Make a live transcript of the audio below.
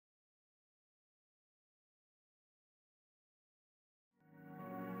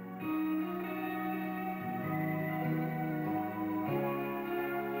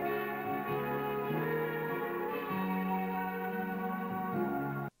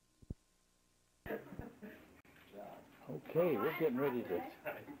Okay, we're getting ready to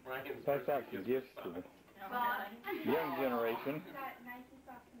pass out some gifts to the young generation.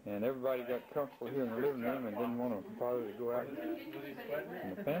 And everybody got comfortable here in the living room and didn't want to bother to go out in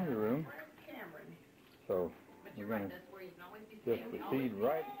the family room. So we're going to just proceed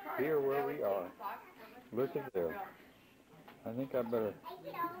right here where we are. Look at there. I think I better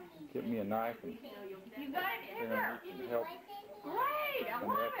get me a knife and help. Great, I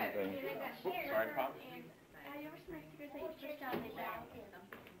love it. Sorry, Pop.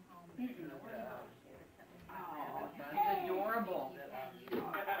 Oh, that's adorable.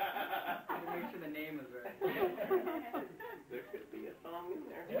 Make sure the name is right. There could be a song in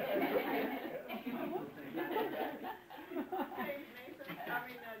there.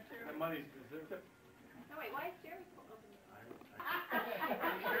 The money's deserved. No, wait, why is Jerry open?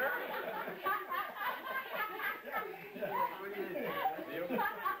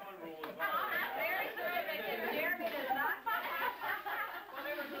 Very good, because Jeremy does not. Well,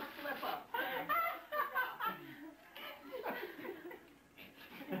 there was a slip up.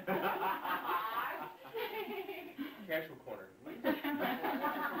 Casual corner.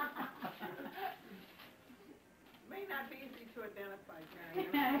 May not be easy to identify, Jeremy.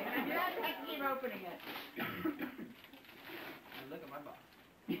 You have to keep opening it. Look at my box.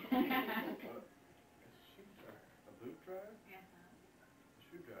 A boot dryer? Yeah. A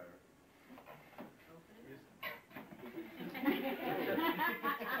shoe dryer.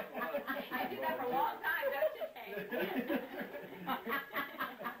 I did that for a long time, don't you, Kate?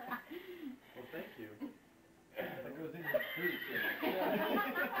 Well, thank you. That goes in your boots.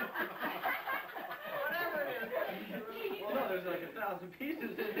 Whatever it is. Well, no, there's like 1,000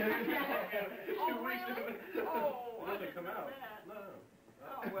 pieces in there. Oh, It doesn't come out. No. Oh,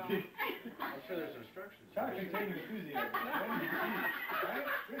 well. I'm sure there's instructions. Shock and taking enthusiasm. Right?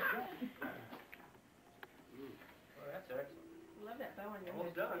 Good job. Oh, that's excellent. Love that bow on your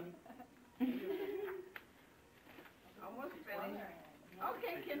Almost head. done. Almost finished.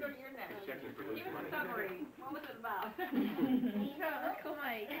 Okay, Kendall, you're next. Checking for Give this us a money. summary. What was it about? Uncle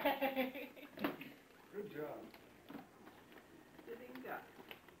Mike. Good job. Sitting duck.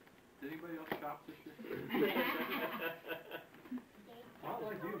 Did anybody else shop this year? Not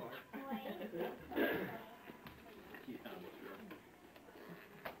like you, Mike.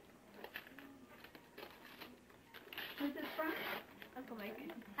 Who's it from? Uncle Mike.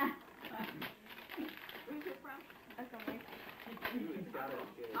 Where's it from? Uncle Mike.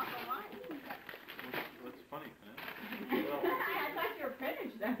 Uncle Mike. What's funny, man? I thought you were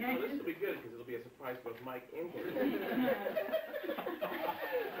finished then. Well, this will be good because it'll be a surprise for both Mike and Gary.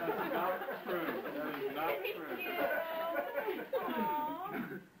 That's not true. That is not true.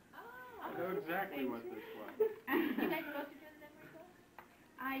 I know exactly what this was. You guys both do the memory book?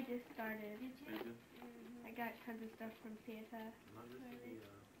 I just started. Did you? I got tons of stuff from Santa.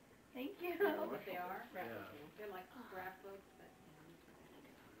 Thank you. What they are? Yeah. They're like scrapbooks, but.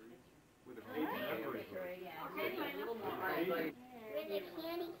 With a Oh, baby yeah. pepper. Yeah, maybe a little more. Baby. Like, Where the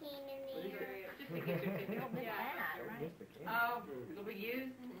candy cane in the just a gift certificate. Yeah. Oh, it'll be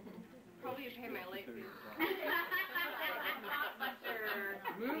used. Probably to pay my late fees.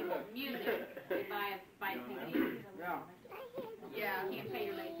 Music. They buy CD. Yeah. Yeah, you can't pay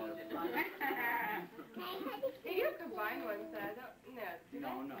your late fees. Hey, you have combined ones, I don't, no.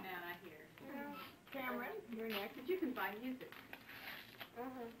 No, not here. Cameron, you're next. But you can buy music.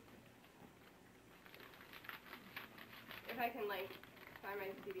 If I can, like, find my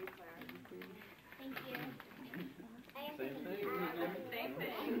CD player. Thank you. Same thing? Same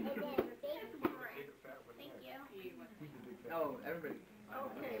thing. Thank you. Oh, everybody.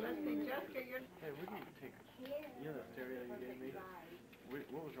 Okay, let's see, Jessica, you're... Hey, we need to take, you know the stereo you gave me?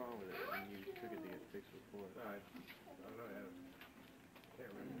 What was wrong with it when you took it to get fixed before? I don't know. I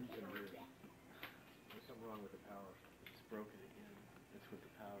can't remember. There's something wrong with the power. It's broken again. It's with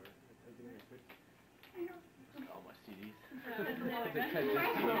the power. All my CDs.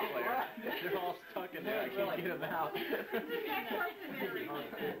 They're all stuck in there. I can't get them out. They're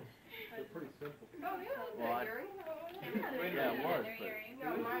pretty simple. Oh, yeah. Well, yeah, it was, but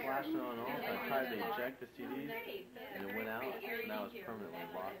No, mine- flashing on and off. I tried to eject the CDs, and it went out, and now it's permanently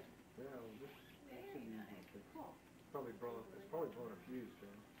locked. Yeah, well, this should be easy to fix. It's probably blown a fuse,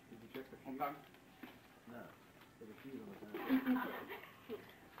 John. Did you check the fuse? No. There's a fuse on the back.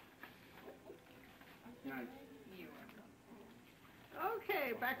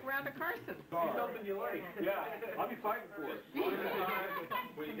 Okay, back around to Carson. Something you like. Yeah, I'll be fighting for it. One at a time.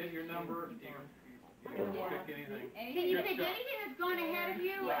 When you get your number, you don't pick anything. Can you pick anything that's gone ahead of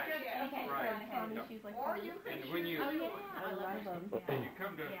you? Right. Okay. Right. She's like, Or you can And when you, Oh, yeah. I love them. and you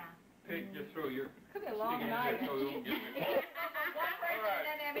come to Hey, just throw your Could be a long stick in night. there so you don't get me. I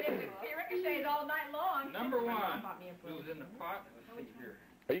mean, if it ricochets all night long. Number one. It was in the pot. Let's see here.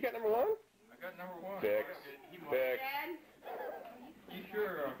 Oh, you got number one? I got number one. Fix. Fix. Dad? You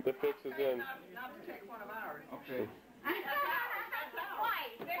sure? The fix is in. Not to take one of ours. Okay.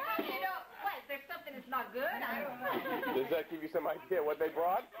 Why? There's something that's not good? I don't know. Does that give you some idea what they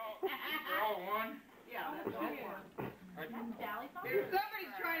brought? They're all one. Yeah, that's all one.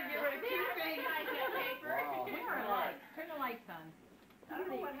 Somebody's trying to get rid of two things. Where are lights? Turn the lights on. I don't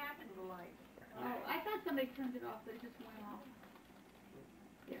know what happened to the lights. Oh, I thought somebody turned it off, but it just went off.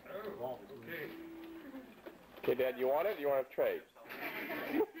 Oh, okay. Okay, Dad, you want it? Or you want to trade?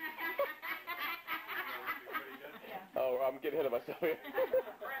 Oh, I'm getting ahead of myself here. Good.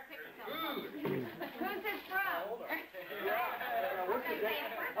 Who's this from?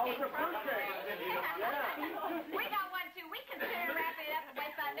 We got one too. We consider wrapping it up and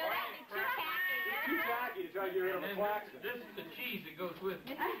wait, but no, that'd be too tacky. Too tacky to try to get rid of a plaque. This is the cheese that goes with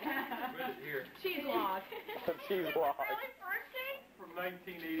it. With it here. Cheese log. Cheese log. Really birthday? From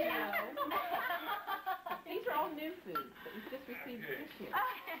 1980. These are all new foods that we just received this year.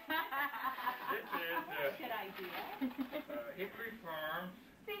 This is Good idea. Hickory Farms.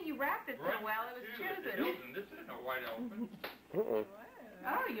 See, you wrapped it so well, it was choosing. This isn't a white elephant. Oh,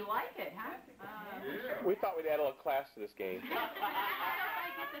 you like it, huh? Yeah. We thought we'd add a little class to this game.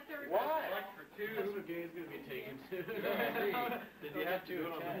 Why? One for two. That's what game's going to be taken to. Did you have to do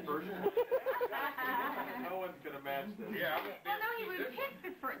it on the first one? No one's going to match this. Yeah, I won't be Well, no, able he to would keep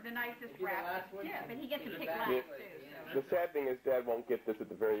this pick the nicest You wrap. last one? Yeah, but he gets to pick Yeah. last too. The sad thing is Dad won't get this at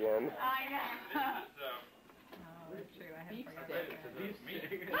the very end. I know. This is, Oh, that's true. I Beef have steak. it's a beef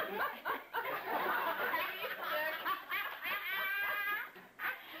steak.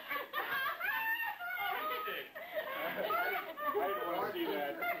 I don't want to see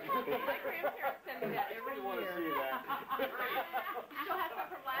that. My grandparents send me that every I don't want to year. see that. Still have some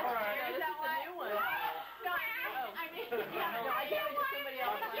from last All right. year. Is that This is the new one. No, I mean, yeah, No, I gave it to somebody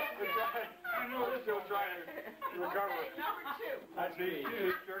else. I know this will try to recover. Okay, number two. That's me.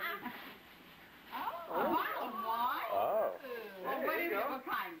 Oh, bottle of wine? Oh. Oh, what There is you it? go. What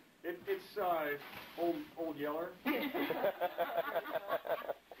kind? It's old Yeller. Yellow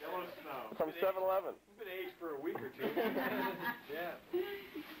Snow. From 7-Eleven. It's been aged for a week or two. Yeah.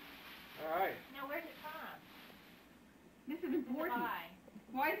 All right. Now, where's it from? This is important.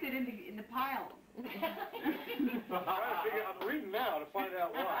 Why is it in the pile? I'm trying to figure. I'm reading now to find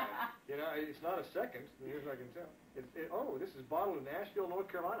out why. You know, it's not a second. Here's what I can tell. Oh, this is bottled in Nashville, North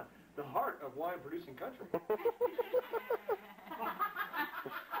Carolina, the heart of wine-producing country.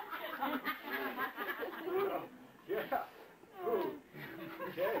 Yeah. Ooh.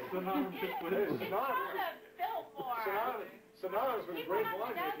 Okay. Synonymous with It's it. synonymous with great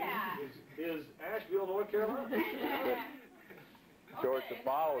winemaking is Asheville, North Carolina. George, the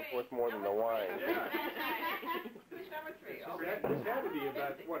bottle is worth more than the wine. Yeah. Who's number three? This had to be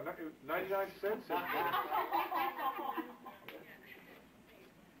about, what, 99 cents?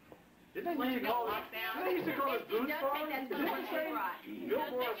 Didn't they used to call it, Booze Farm? Did they say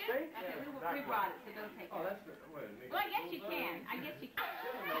Billboard Estate? We brought it, so don't take it. That's the, Well, I guess you can. I guess you can.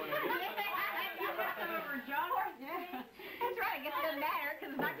 You got some of her junk? That's right. I guess it doesn't matter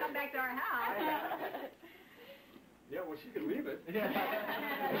because it's not coming back to our house. Yeah, well, she could leave it. Come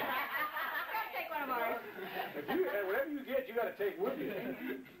take one of ours. Whatever you get, you got to take with you.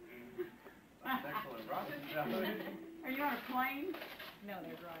 Excellent, Robin. Are you on a plane? No,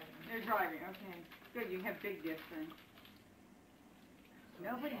 they're driving. They're driving, okay. Good, you have big gifts then.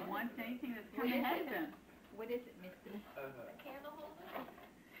 Nobody wants anything that's coming ahead of them. What is it, Misty? A candle holder?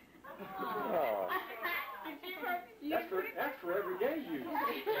 Oh. That's for everyday use.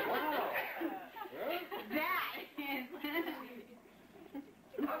 Wow. Yeah. That is...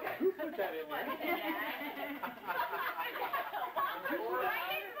 Okay. Who put that in there?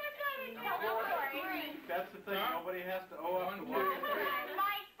 That's the thing, nobody has to owe up to one.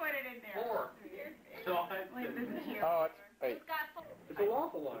 Mike put it in there. Four. So I Wait, this is here. Oh, wait. It's got four. It's a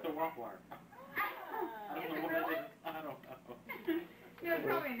waffle line. It's a waffle iron. I don't know. No, it's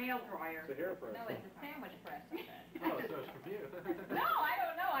probably a nail dryer. It's a hair press. No, it's a sandwich press. Oh, so it's from you. No, I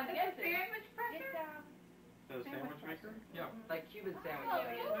don't know. I'm It's a guessing. sandwich presser? So a sandwich maker? Yeah. Oh. Like Cuban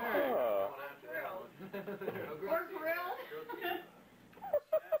sandwiches. Or grill?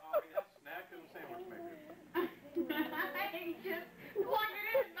 Snack and sandwich maker. Just plug it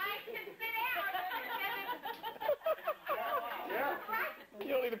in, Mike, and sit down. Yeah. You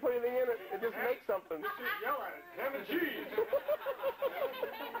don't need to put anything in it. It just makes something. Yell at it. Ham and cheese.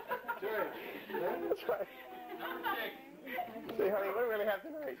 That's right. That's right. Number six. Say, honey, we're going to have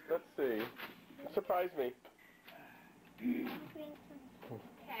have tonight? Let's see. Surprise me. Okay.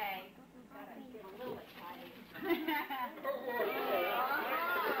 Gotta get a little excited.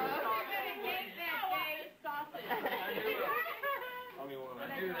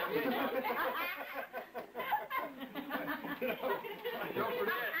 Don't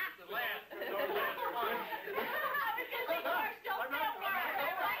forget, the last. Don't last one.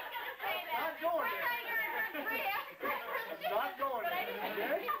 Not going there.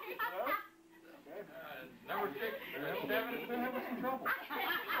 Okay? No? Okay. Number 6, 7 is going to have us some trouble.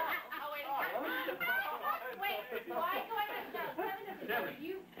 Wait, why going to 7?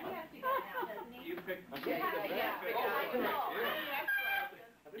 You have to go now, doesn't he? You pick.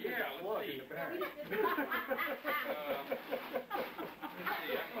 Yeah, look in the back.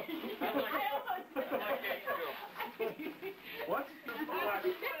 What's the black?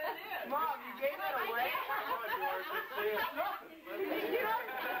 Mom, you gave it away?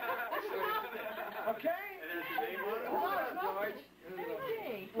 Okay?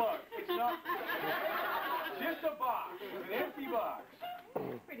 Look, it's not just a box, an empty box.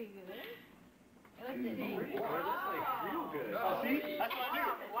 That's pretty good. Let's see. Boy, it looks like real good. See? That's what I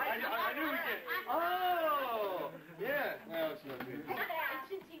knew. I knew we did. Oh! Yeah. Well, it's not good.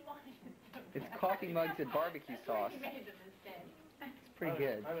 It's coffee mugs and barbecue sauce. It's pretty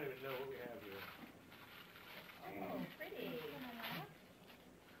good. I don't even know what we have here. Oh, pretty.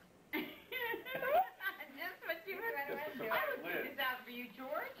 Just what you were going to do. I would put this out for you,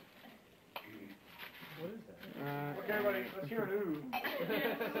 George. What is that? Okay, everybody, let's hear an ooh.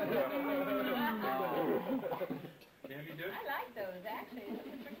 Can you do it? I like those, actually. Those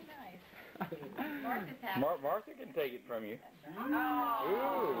are pretty nice. Martha's happy. Martha can take it from you. Oh.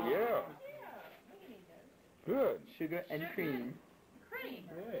 Ooh, yeah. Good. Sugar and cream. Cream.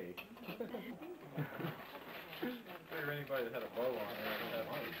 Hey. Figure anybody that had a bow on there would have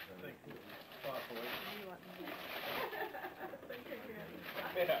ice. I think possibly.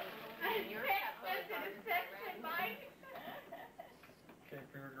 Yeah. Okay,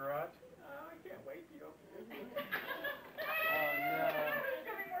 for your garage? Oh, I can't wait to open it. Oh, no. It's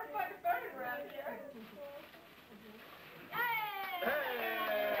going to be more fun to burn around here. Hey!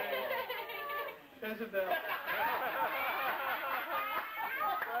 Isabel.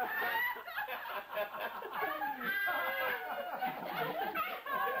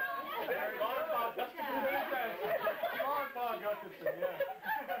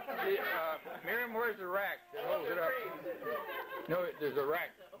 Miriam, where's the rack that holds it up? No, there's a rack.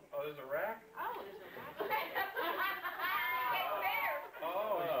 Oh, there's a rack? Oh, there's a rack.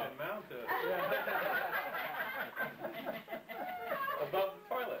 Oh, you can mount it. Above the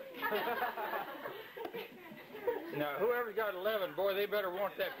toilet. Now, whoever's got 11, boy, they better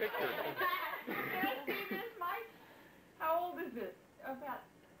want that picture. Can I see this, Mike? How old is it? About,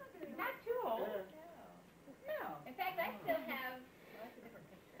 not too old. No. In fact, I still have, well, that's a different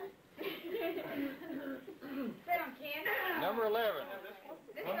picture. Sit on candy. Number 11.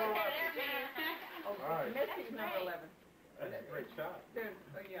 This one has everything. Oh, Right. Misty's number 11. That's a great shot. There's,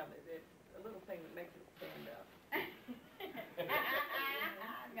 yeah, there's a little thing that makes it stand up.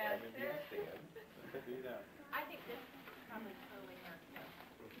 I think this probably totally hurts.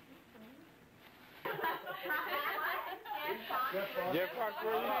 Jeff Fox,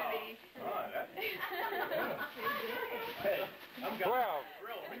 where are you? Oh, that's... Hey, I'm 12.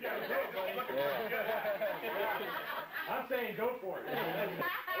 We got to go, buddy. I'm saying go for it.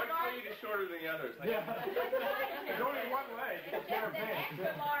 What speed is shorter than the others? Yeah. There's only one leg. It's Just an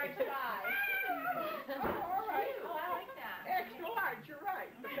extra large size. Oh, all right. Oh, I like that. Extra large, you're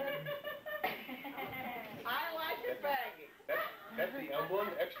right. I like it baggy. That's the emblem,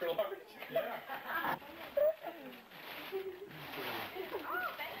 extra large? Yeah. Oh,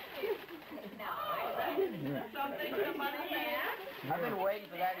 thank you. Something somebody has. I've been waiting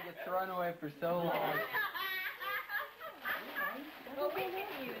for that to get thrown away for so long. Well, we can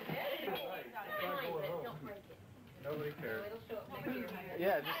use it. Don't break it. Nobody cares. It'll show up next year.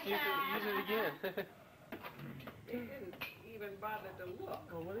 Yeah, just use it again. He didn't even bother to look.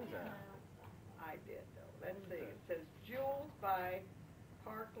 Oh, what is that? I did, though. Let's see. It says Jewels by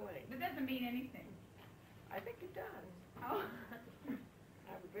Park Lane. That doesn't mean anything. I think it does. Oh. I'm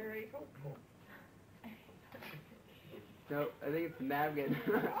very hopeful. No, I think it's the napkin.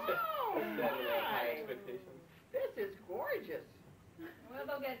 Oh, my. Expectations. This is gorgeous. Well,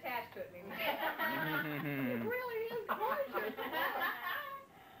 they'll get attached to it, maybe. It really is gorgeous.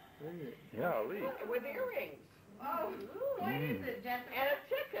 Yeah, Lee. With earrings. Oh, what is it, Jessica? And a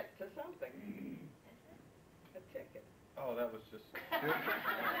ticket to something. A ticket. Oh, that was just...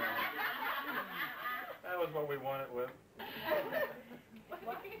 That was what we wanted with.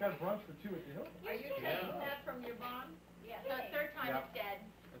 got brunch for 2 at the Hilton. Are you taking that from your mom? Yeah, so the third time it's dead.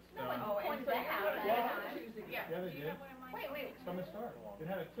 No one Oh, points and that out. Yeah. Yeah, they did. Wait. Summit Star. It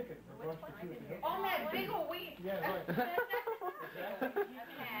had a ticket for brunch for 2 at the Hilton. On that big old wheat. Yeah, right. Okay.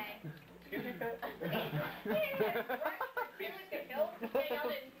 Excuse me, Pat? Y'all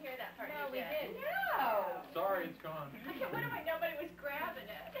didn't hear that part, No, we did you? didn't. No. Sorry, it's gone. I said, what am I, nobody was grabbing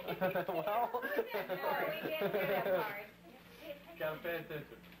it. Well. No, we didn't hear that part. Gotta pay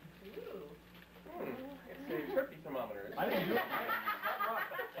attention. It's a turkey thermometer. I didn't do it.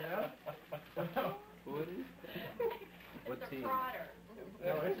 Yeah? What is that? What It's a team? prodder.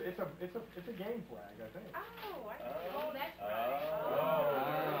 No, it's a game flag, I think. Oh, that's right.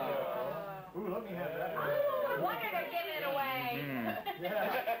 Oh. Ooh, let me have that. Oh, no wonder they're giving it away.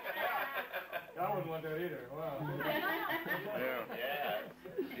 Yeah. I wouldn't want that either. Wow. Yeah. Yeah.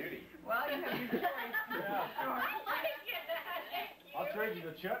 Beauty. Well, you have your choice. Yeah. I like it. I'll trade you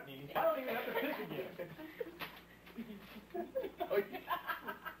the chutney. I don't even have to pick again. Oh, yeah.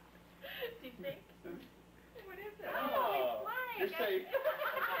 Do you think? What is it? Oh, you're safe.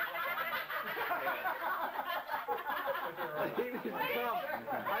 I think it was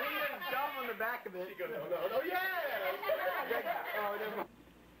dumb on the back of it. She goes, no, yeah! Oh, never mind.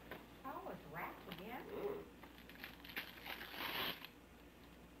 Oh, it's wrapped again?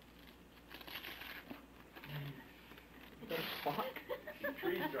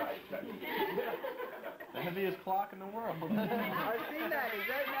 Trees dry. The heaviest clock in the world. I've seen that. Is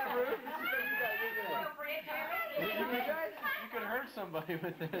that in that room? You could hurt somebody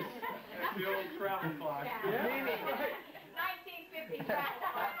with this. That's the old travel clock. Yeah. Maybe. 1950 You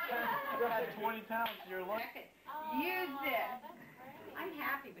had 20 pounds in your lunch. Use this. I'm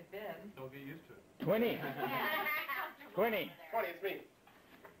happy with this. Don't get used to it. 20. 20. 20, it's me.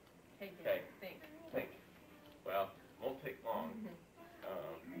 Okay. Think. Think. Well, won't take long.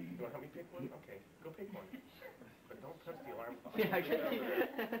 You want to help me pick one? Okay, go pick one. But don't touch the alarm clock. Yeah, I can't.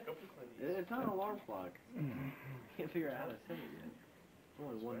 Go pick one of these. It's not an alarm clock. Can't figure out how to set it yet. There's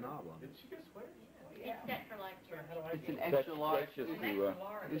only one knob on Did it. she get a sweater? It's set for like How do I It's do an it? extra large. That's just to,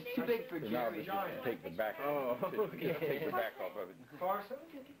 It's too big for the knob Jerry. is just to take the back Oh, okay. take the back off of it. Carson,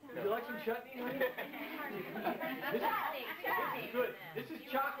 would you like some chutney, honey? This is good. This is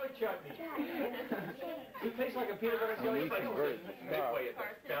chocolate chutney. It tastes like a peanut butter When jelly we sandwich. converted Midway at the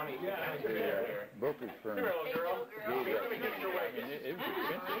Downey. Yeah. the brokerage firm, Come here, little girl. gave Let me get your I way. mean, it was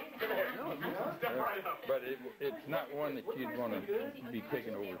expensive. Come here. Step right up. But it's not one that you'd want to be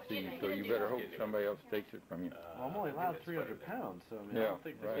taking overseas, so you better hope somebody else takes it from you. Well, I'm only allowed 300 pounds, so I mean, I Yeah, don't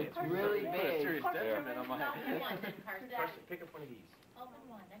think right. it's really big. Put a serious Yeah. detriment on my Open one then, Carson. Carson, pick up one of these. Open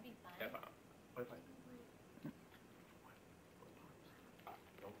one, that'd be fine. Step out. Wait.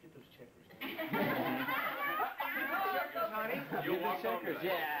 Don't get those checkers. Honey? You'll walk home tonight.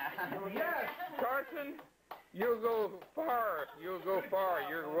 Yeah. Oh, yes. Carson, you'll go far. You'll go far.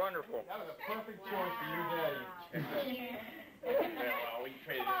 You're wonderful. That was a perfect choice for you, Daddy. Yeah, well, we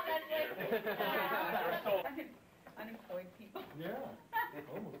traded it. We're sold. Unemployed people. Yeah.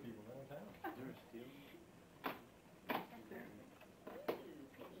 Homeless people downtown. Is there a steel?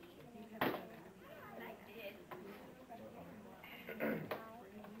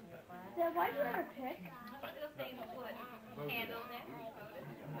 Dad, why do you have a pick? Those things put candles in.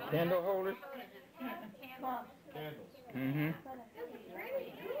 Candle holders? Candles. Candles. Mm-hmm. This is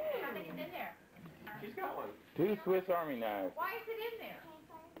pretty. How many's in there? She's got one. 2 Swiss Army knives. Why is it in there?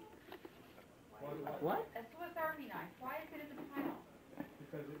 What? A Swiss Army knife. Why is it in the pile?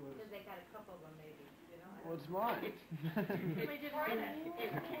 Because it was. Because they got a couple of them, maybe. You know. Well, it's mine. It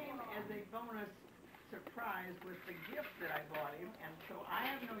came as a bonus surprise with the gift that I bought him, and so I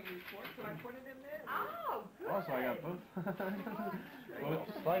have no use for it, so I put it in there. Oh, good. Also, I got both. Well,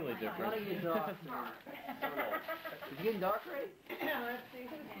 it's slightly different. What are you doing? Is it getting dark already? Let's see.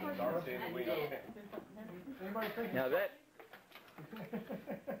 Dark side of the window. Anybody think? Now that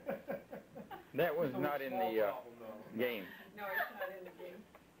was not in the game. No, it's not in the game.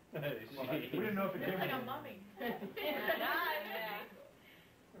 We didn't know if it came Like in. a mummy.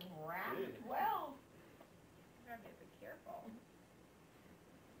 Wrapped Good. well. You gotta be careful.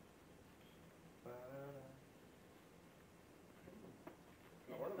 Silence.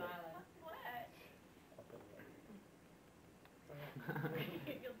 What?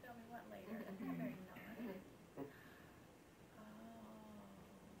 You'll tell me what later. Very nice. Oh.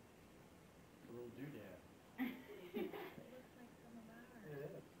 A little doodad. It looks like some of ours. It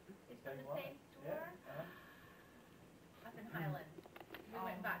is. It's from the same store? Up in Highland. We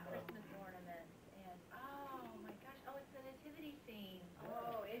went and got Christmas ornaments and, oh my gosh, oh, it's the nativity scene.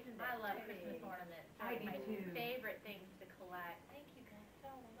 Oh, isn't that I love pretty? Christmas ornaments. I They're do my too. favorite things to collect. Thank you guys so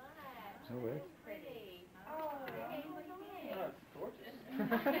much. Oh, that's Pretty. Oh, Hey, what do you think? Oh, it's gorgeous.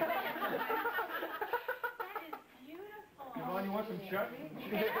 That is beautiful. Yvonne, you want some chutney?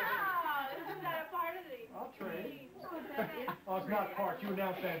 Yeah, this is not a part of the. I'll trade. Oh, it's not part. You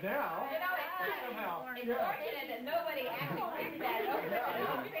announced that now. You know, Somehow. it's fortunate that nobody actually picked that over.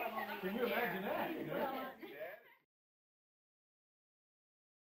 Can you imagine that? You know?